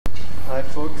Hi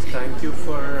folks, thank you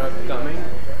for coming.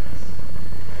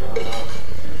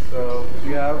 So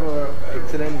we have an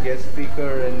excellent guest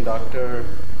speaker in Dr.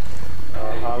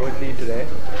 Howard Lee today.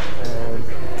 And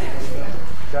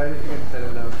guys, you can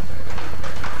settle down.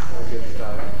 I'll get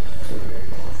started.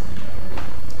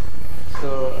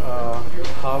 So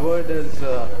Howard is,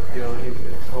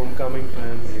 it's homecoming for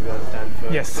him. He's a Stanford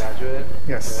graduate.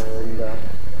 Yes. And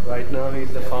right now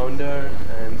he's the founder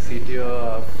and CTO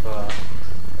of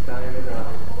Tandem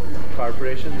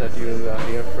Corporation that you'll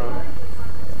hear from.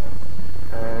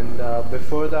 And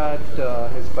before that,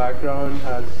 his background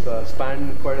has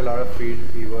spanned quite a lot of fields.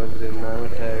 He was in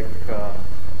nanotech,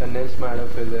 condensed matter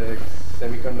physics,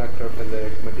 semiconductor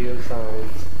physics, material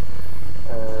science,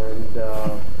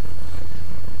 and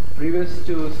previous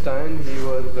to Stein, he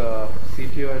was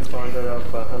CTO and founder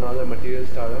of another material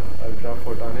startup, Ultra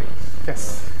Photonics.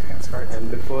 Yes, that's right. And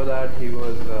before that, he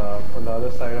was on the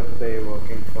other side of the bay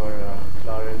working for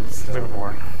Lawrence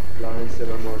Livermore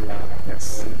Lab.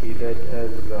 Yes. And he did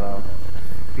his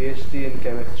PhD in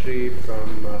chemistry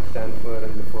from Stanford,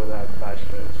 and before that,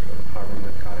 bachelor's from Harvard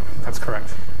Narcotics. That's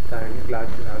correct. I'm glad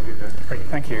to have you here. Great,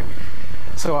 thank you.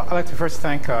 So I'd like to first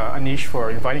thank Aneesh for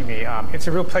inviting me. It's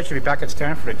a real pleasure to be back at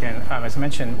Stanford again. As I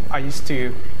mentioned, I used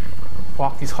to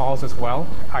walk these halls as well.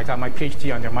 I got my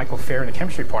PhD under Michael Fair in the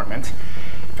chemistry department.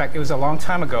 In fact, it was a long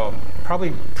time ago,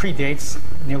 probably predates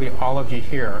nearly all of you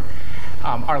here.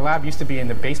 Our lab used to be in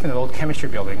the basement of the old chemistry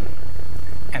building,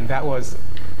 and that was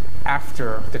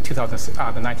after the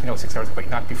 1906 earthquake,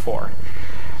 not before.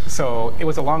 So it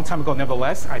was a long time ago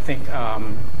nevertheless, I think,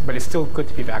 but it's still good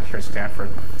to be back here at Stanford.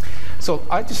 So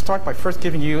I'd like to start by first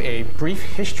giving you a brief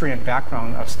history and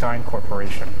background of Stion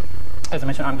Corporation. As I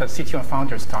mentioned, I'm the CTO and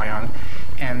founder of Stion,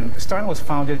 and Stion was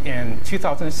founded in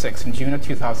 2006, in June of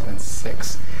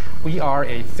 2006. We are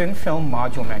a thin film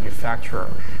module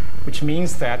manufacturer, which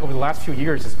means that over the last few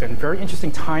years, it's been very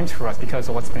interesting times for us because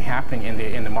of what's been happening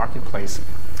in the marketplace.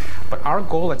 But our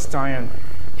goal at Stion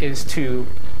is to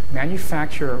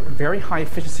manufacture very high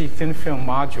efficiency thin film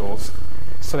modules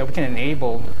so that we can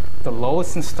enable the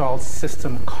lowest installed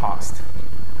system cost.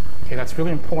 Okay, that's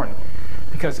really important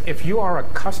because if you are a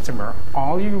customer,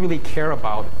 all you really care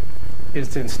about is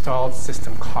the installed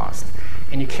system cost,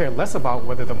 and you care less about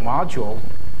whether the module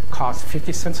costs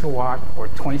 50 cents a watt or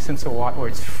 20 cents a watt or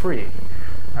it's free,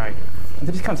 right? And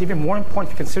this becomes even more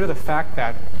important if you consider the fact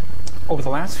that over the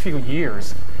last few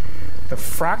years, the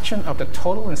fraction of the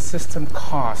total and system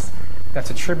cost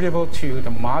that's attributable to the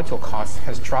module cost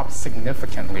has dropped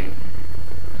significantly.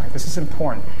 Right? This is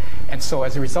important. And so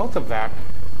as a result of that,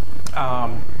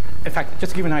 in fact,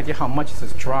 just to give you an idea how much this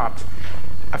has dropped,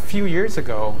 a few years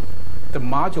ago, the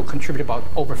module contributed about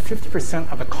over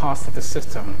 50% of the cost of the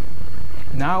system.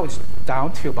 Now it's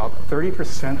down to about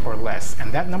 30% or less,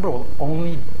 and that number will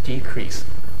only decrease.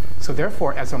 So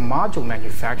therefore, as a module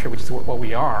manufacturer, which is what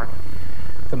we are,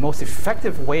 the most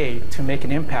effective way to make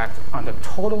an impact on the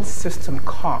total system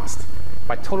cost,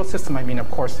 by total system I mean,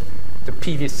 of course, the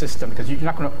PV system, because you're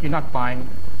not buying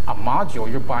a module,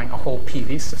 you're buying a whole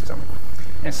PV system.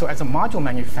 And so as a module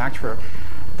manufacturer,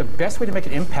 the best way to make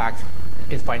an impact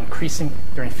is by increasing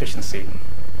their efficiency.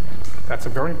 That's a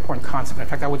very important concept. In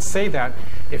fact, I would say that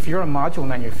if you're a module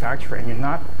manufacturer and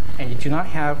you do not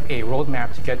have a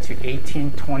roadmap to get to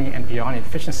 18, 20, and beyond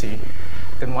efficiency,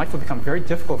 then life will become very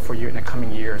difficult for you in the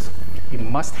coming years. You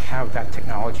must have that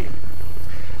technology.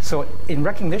 So in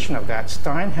recognition of that,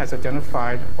 Stion has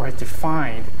identified or has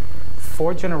defined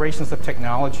 4 generations of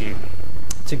technology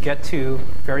to get to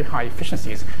very high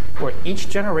efficiencies, where each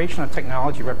generation of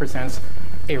technology represents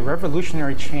a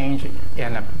revolutionary change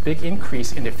and a big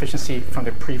increase in efficiency from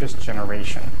the previous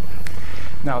generation.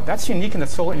 Now, that's unique in the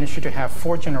solar industry to have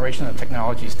 4 generations of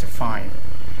technologies defined.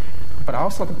 But I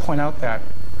also like to point out that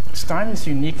Stion is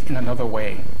unique in another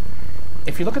way.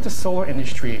 If you look at the solar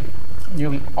industry,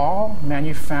 nearly all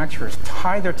manufacturers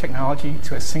tie their technology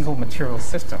to a single material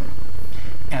system.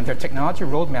 And their technology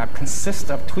roadmap consists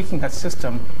of tweaking that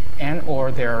system and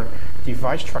or their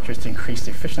device structures to increase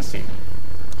the efficiency.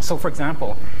 So for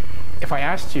example, if I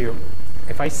asked you,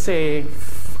 if I say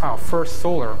First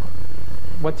Solar,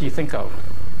 what do you think of?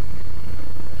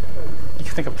 You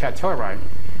think of Caterpillar, right?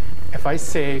 If I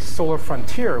say Solar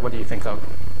Frontier, what do you think of?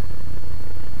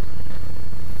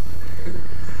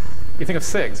 You think of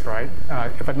SIGs, right?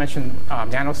 If I mention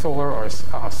nanosolar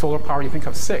or solar power, you think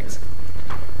of SIGs.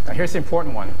 Now here's the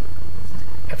important one.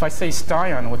 If I say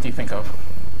Stion, what do you think of?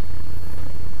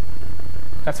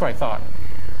 That's what I thought.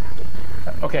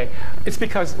 Okay, it's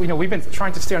because we've been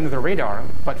trying to stay under the radar,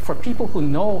 but for people who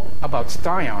know about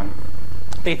Stion,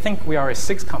 they think we are a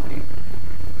SIGs company.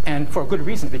 And for a good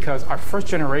reason, because our first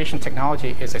generation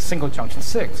technology is a single junction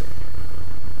SIGs.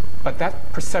 But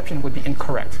that perception would be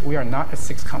incorrect. We are not a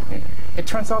SIGs company. It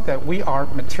turns out that we are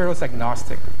materials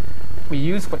agnostic. We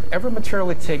use whatever material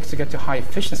it takes to get to high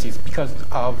efficiencies because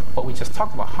of what we just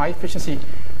talked about. High efficiency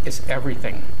is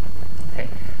everything. Okay?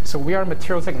 So we are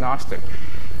materials agnostic.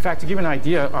 In fact, to give you an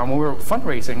idea, when we were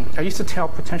fundraising, I used to tell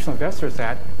potential investors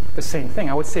that the same thing.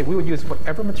 I would say we would use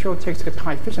whatever material it takes to get to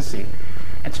high efficiency.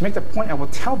 And to make the point, I will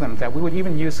tell them that we would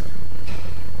even use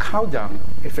cow dung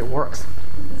if it works.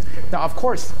 Now, of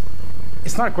course,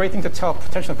 it's not a great thing to tell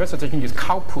potential investors that you can use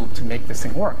cow poop to make this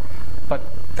thing work. But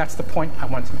that's the point I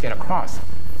wanted to get across.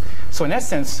 So in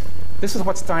essence, this is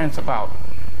what Stion's about.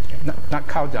 Not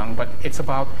cow dung, but it's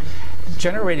about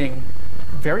generating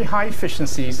very high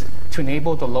efficiencies to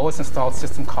enable the lowest installed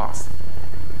system cost.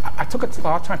 I took a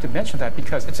lot of time to mention that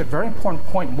because it's a very important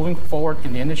point moving forward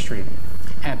in the industry.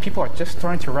 And people are just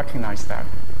starting to recognize that.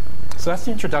 So that's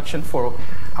the introduction for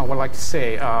what I'd like to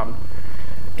say.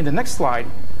 In the next slide,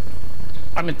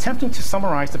 I'm attempting to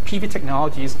summarize the PV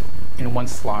technologies in one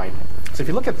slide. So if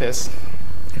you look at this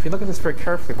very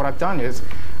carefully, what I've done is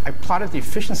I plotted the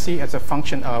efficiency as a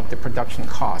function of the production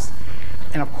cost.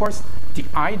 And of course, the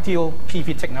ideal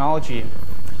PV technology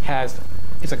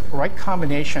is a right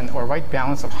combination or right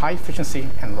balance of high efficiency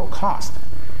and low cost.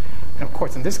 And of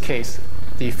course, in this case,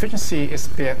 the efficiency is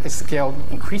scaled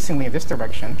increasingly in this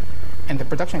direction, and the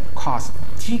production cost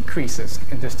decreases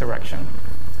in this direction.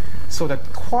 So the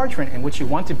quadrant in which you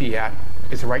want to be at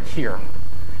is right here.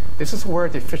 This is where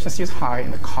the efficiency is high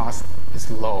and the cost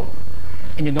is low.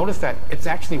 And you notice that it's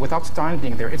actually, without Stion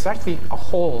being there, it's actually a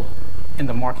hole in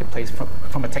the marketplace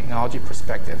from a technology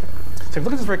perspective. So if you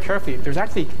look at this very carefully, there's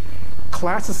actually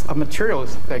classes of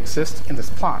materials that exist in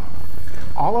this plot.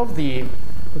 All of the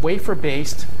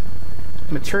wafer-based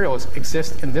materials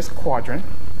exist in this quadrant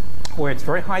where it's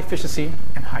very high efficiency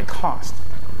and high cost.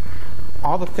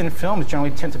 All the thin films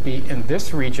generally tend to be in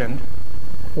this region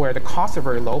where the costs are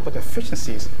very low, but the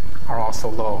efficiencies are also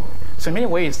low. So in many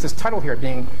ways, this title here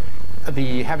being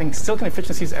having silicon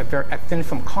efficiencies at thin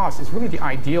film cost is really the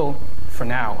ideal for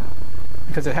now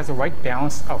because it has the right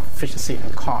balance of efficiency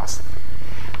and cost.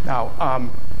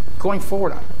 Now, going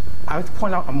forward, I would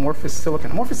point out amorphous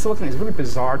silicon. Amorphous silicon is really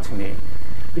bizarre to me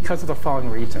because of the following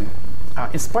reason.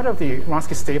 In spite of the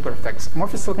Wronski-Stabler effects,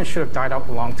 amorphous silicon should have died out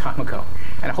a long time ago.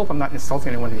 And I hope I'm not insulting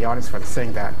anyone in the audience for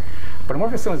saying that. But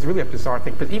amorphous silicon is really a bizarre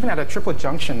thing. But even at a triple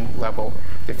junction level,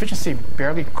 the efficiency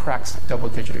barely cracks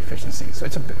double-digit efficiency. So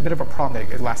it's a bit of a problem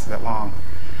that it lasted that long.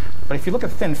 But if you look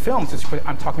at thin films, which is what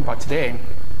I'm talking about today,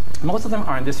 most of them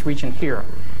are in this region here.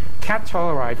 Cat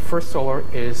Telluride, First Solar,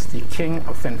 is the king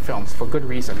of thin films for good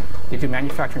reason. They do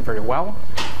manufacturing very well,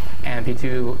 and they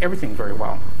do everything very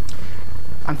well.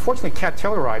 Unfortunately, Cat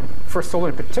Telluride, First Solar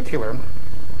in particular,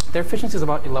 their efficiency is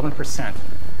about 11%,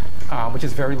 which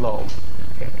is very low.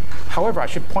 Okay. However, I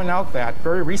should point out that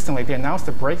very recently they announced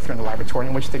a breakthrough in the laboratory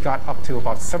in which they got up to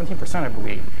about 17%, I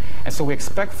believe. And so we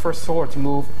expect First Solar to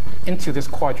move into this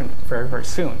quadrant very, very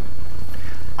soon.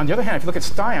 On the other hand, if you look at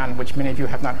Stion, which many of you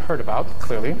have not heard about,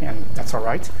 clearly, and that's all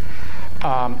right,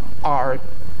 our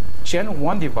Gen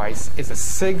 1 device is a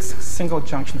SIGs single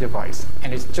junction device,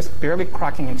 and it's just barely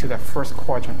cracking into that first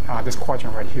quadrant, this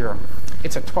quadrant right here.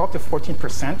 It's at 12 to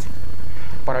 14%,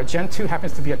 but our Gen 2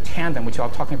 happens to be a Tandem, which I'll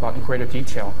be talking about in greater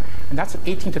detail, and that's at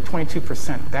 18 to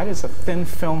 22%. That is a thin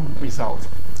film result.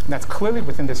 And that's clearly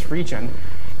within this region,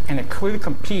 and it clearly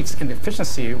competes in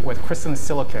efficiency with crystalline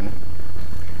silicon,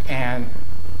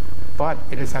 but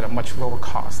it is at a much lower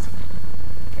cost.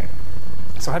 Okay.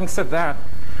 So having said that,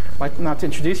 I'd like now to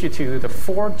introduce you to the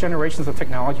 4 generations of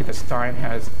technology that Stion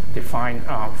has defined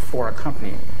for a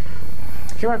company.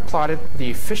 Here I've plotted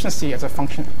the efficiency as a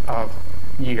function of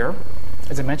year.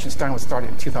 As I mentioned, Stion was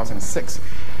started in 2006.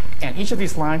 And each of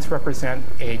these lines represent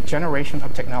a generation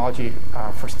of technology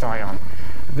for Stion.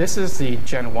 This is the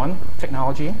Gen 1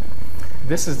 technology.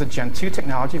 This is the Gen 2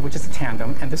 technology, which is the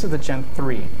Tandem. And this is the Gen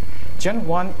 3. Gen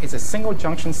 1 is a single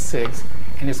junction SIGs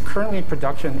and is currently in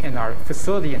production in our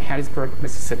facility in Hattiesburg,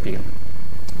 Mississippi.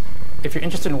 If you're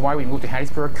interested in why we moved to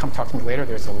Hattiesburg, come talk to me later.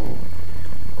 There's a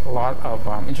lot of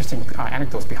interesting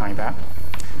anecdotes behind that.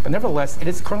 But nevertheless, it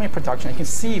is currently in production. You can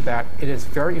see that it is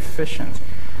very efficient.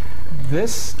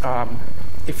 This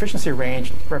efficiency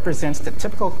range represents the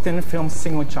typical thin film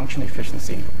single junction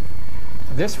efficiency.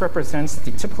 This represents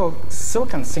the typical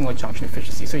silicon single junction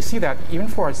efficiency. So you see that even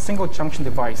for a single junction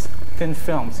device, thin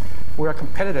films, we are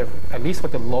competitive, at least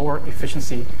with the lower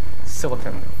efficiency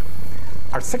silicon.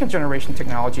 Our second generation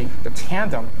technology, the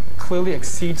Tandem, clearly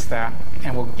exceeds that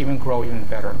and will even grow even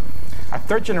better. A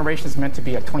third generation is meant to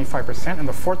be at 25%, and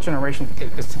the fourth generation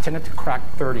is intended to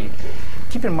crack 30.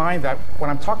 Keep in mind that what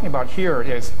I'm talking about here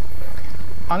is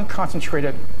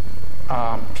unconcentrated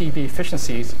PV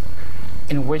efficiencies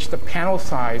in which the panel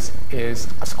size is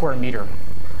a square meter.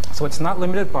 So it's not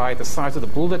limited by the size of the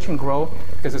blue that you can grow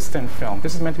because it's thin film.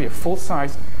 This is meant to be a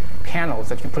full-size panels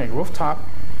that you can put on your rooftop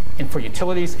and for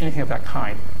utilities, anything of that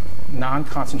kind,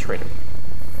 non-concentrated.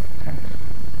 Okay.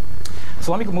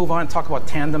 So let me move on and talk about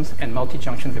tandems and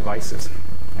multi-junction devices.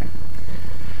 Okay.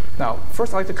 Now,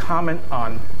 first I'd like to comment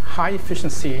on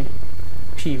high-efficiency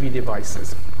PV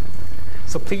devices.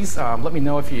 So please let me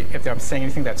know if I'm saying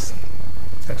anything that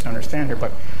you understand here.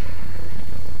 But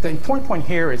the important point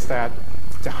here is that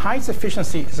the highest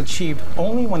efficiency is achieved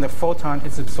only when the photon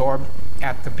is absorbed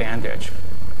at the band edge.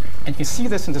 And you can see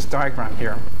this in this diagram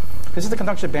here. This is the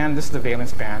conduction band, this is the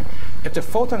valence band. If the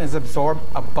photon is absorbed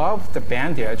above the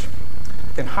band edge,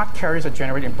 then hot carriers are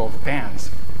generated in both bands.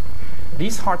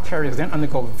 These hot carriers then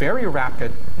undergo very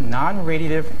rapid,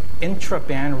 non-radiative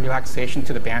intra-band relaxation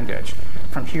to the band edge,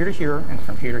 from here to here and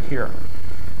from here to here.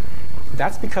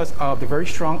 That's because of the very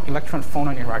strong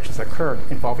electron-phonon interactions that occur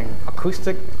involving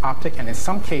acoustic, optic, and in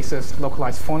some cases,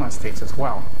 localized phonon states as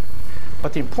well.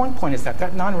 But the important point is that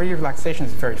that non-radiative relaxation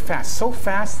is very fast, so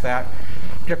fast that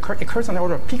it occurs on the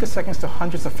order of picoseconds to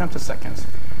hundreds of femtoseconds.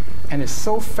 And it's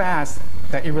so fast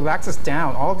that it relaxes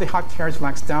down, all of the hot carriers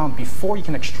relax down before you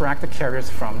can extract the carriers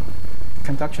from the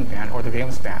conduction band or the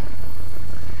valence band.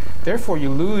 Therefore, you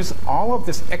lose all of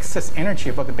this excess energy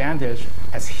above the band edge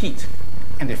as heat,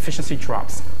 and the efficiency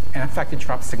drops. And in fact, it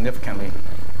drops significantly,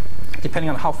 depending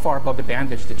on how far above the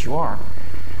band edge that you are.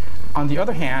 On the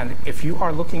other hand, if you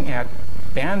are looking at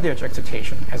band edge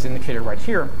excitation, as indicated right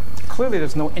here, clearly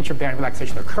there's no intra-band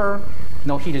relaxation occur,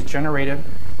 no heat is generated,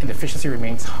 and the efficiency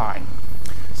remains high.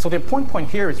 So the important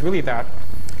point here is really that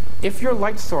if your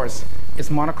light source is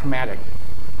monochromatic,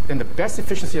 then the best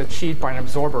efficiency is achieved by an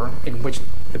absorber in which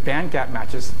the band gap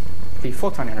matches the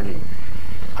photon energy.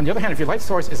 On the other hand, if your light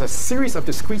source is a series of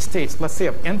discrete states, let's say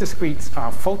of n discrete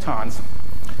photons,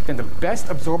 then the best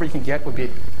absorber you can get would be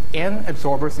n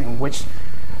absorbers in which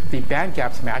the band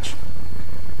gaps match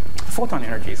photon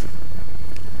energies.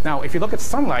 Now, if you look at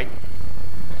sunlight,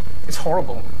 it's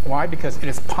horrible. Why? Because it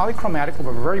is polychromatic over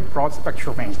a very broad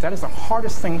spectral range. That is the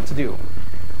hardest thing to do.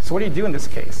 So what do you do in this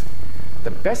case?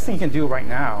 The best thing you can do right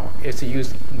now is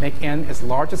to make n as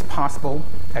large as possible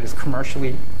that is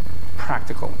commercially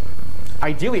practical.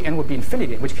 Ideally, n would be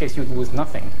infinity, in which case you would lose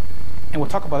nothing. And we'll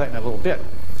talk about that in a little bit.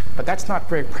 But that's not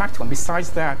very practical. And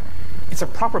besides that, it's a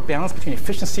proper balance between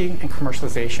efficiency and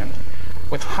commercialization.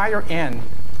 With higher n,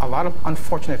 a lot of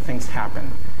unfortunate things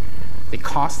happen. The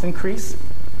costs increase,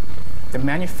 the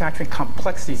manufacturing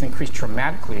complexities increase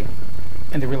dramatically,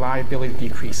 and the reliability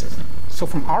decreases. So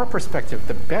from our perspective,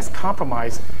 the best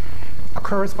compromise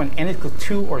occurs when n equals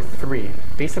 2 or 3,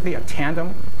 basically a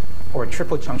tandem or a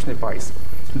triple junction device.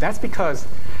 And that's because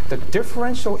the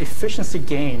differential efficiency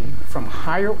gain from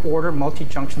higher order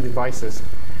multi-junction devices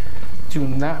do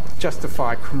not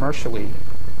justify commercially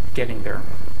getting there.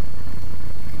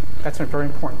 That's a very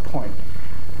important point.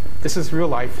 This is real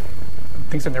life.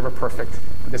 Things are never perfect.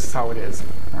 This is how it is,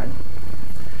 right?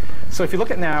 So if you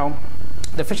look at now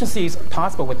the efficiencies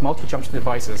possible with multi-junction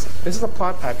devices, this is a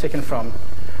plot I've taken from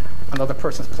another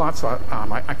person's plot, so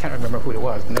I can't remember who it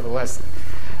was, but nevertheless.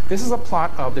 This is a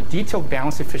plot of the detailed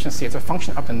balance efficiency as a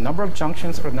function of the number of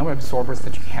junctions or the number of absorbers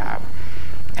that you have.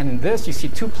 And in this, you see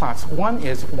two plots. One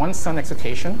is one sun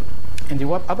excitation, and the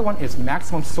other one is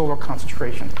maximum solar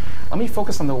concentration. Let me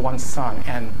focus on the one sun.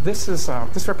 And this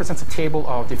represents a table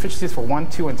of the efficiencies for 1,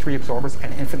 2, and 3 absorbers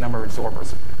and an infinite number of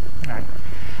absorbers. Right?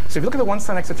 So if you look at the one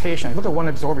sun excitation, look at one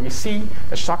absorber, you see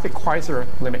the Shockley-Queisser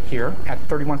limit here at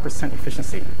 31%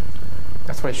 efficiency.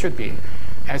 That's what it should be.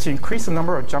 As you increase the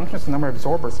number of junctions, the number of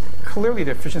absorbers, clearly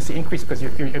the efficiency increases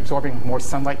because you're absorbing more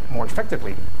sunlight more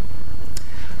effectively.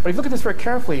 But if you look at this very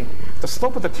carefully, the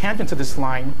slope of the tangent to this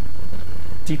line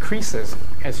decreases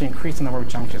as you increase the number of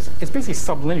junctions. It's basically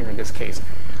sublinear in this case.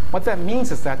 What that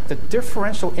means is that the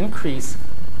differential increase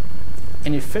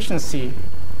in efficiency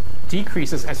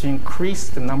decreases as you increase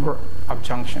the number of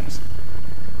junctions.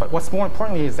 But what's more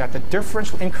importantly is that the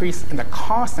differential increase in the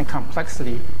cost and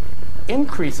complexity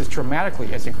increases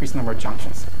dramatically as you increase the number of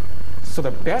junctions. So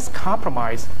the best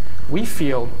compromise we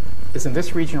feel is in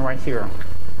this region right here,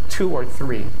 2 or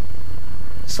 3.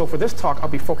 So for this talk, I'll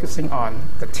be focusing on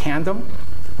the tandem,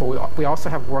 but we also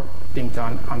have work being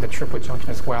done on the triple junction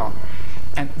as well.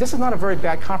 And this is not a very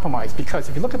bad compromise because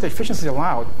if you look at the efficiency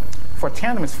allowed, for a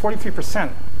tandem it's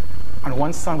 43% on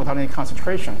one sun without any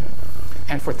concentration.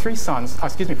 And for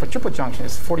for triple junction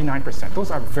it's 49%. Those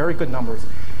are very good numbers.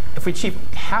 If we achieve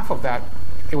half of that,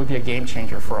 it would be a game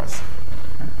changer for us.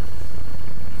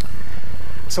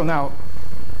 So now,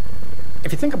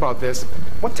 if you think about this,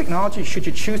 what technology should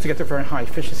you choose to get to very high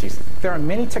efficiencies? There are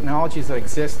many technologies that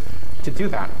exist to do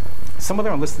that. Some of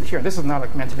them are listed here. This is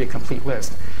not meant to be a complete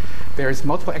list. There's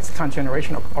multiple exciton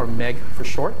generation, or MEG for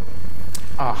short.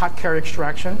 Hot carrier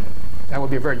extraction, that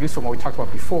would be very useful, what we talked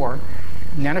about before.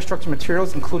 Nanostructured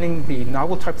materials, including the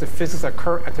novel types of physics that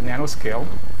occur at the nanoscale.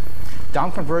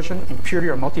 Down conversion, impurity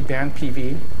or multi-band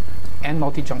PV, and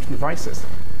multi-junction devices.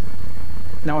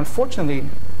 Now, unfortunately,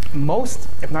 most,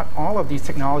 if not all of these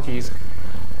technologies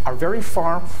are very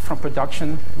far from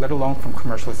production, let alone from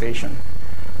commercialization.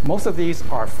 Most of these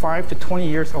are 5 to 20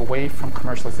 years away from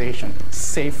commercialization,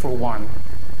 save for one,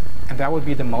 and that would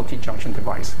be the multi-junction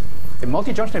device. The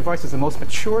multi-junction device is the most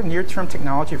mature near-term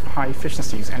technology for high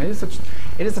efficiencies, and it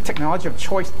is the technology of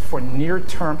choice for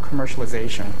near-term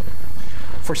commercialization.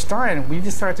 For Stion, we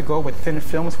decided to go with thin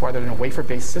films rather than a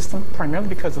wafer-based system, primarily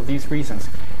because of these reasons.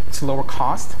 It's lower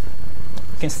cost.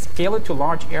 You can scale it to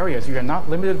large areas. You are not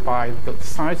limited by the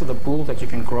size of the boule that you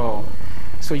can grow.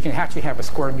 So you can actually have a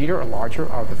square meter or larger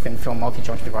of the thin film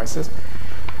multi-junction devices.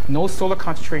 No solar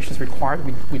concentration is required.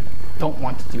 We don't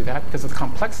want to do that because of the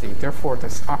complexity. Therefore,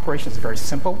 this operation is very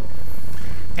simple.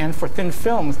 And for thin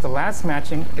films, the lattice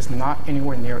matching is not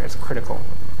anywhere near as critical.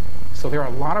 So there are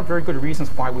a lot of very good reasons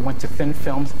why we went to thin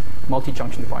films,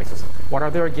 multi-junction devices. What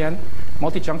are there again?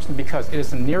 Multi-junction because it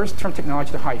is the nearest term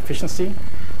technology to high efficiency.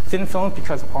 Thin films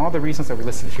because of all the reasons that we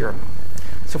listed here.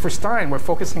 So for Stion, we're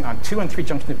focusing on 2 and 3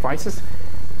 junction devices,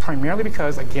 primarily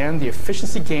because, again, the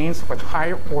efficiency gains with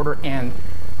higher order N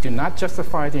do not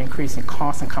justify the increase in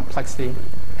cost and complexity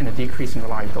and the decrease in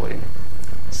reliability.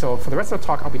 So for the rest of the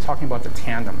talk, I'll be talking about the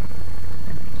Tandem.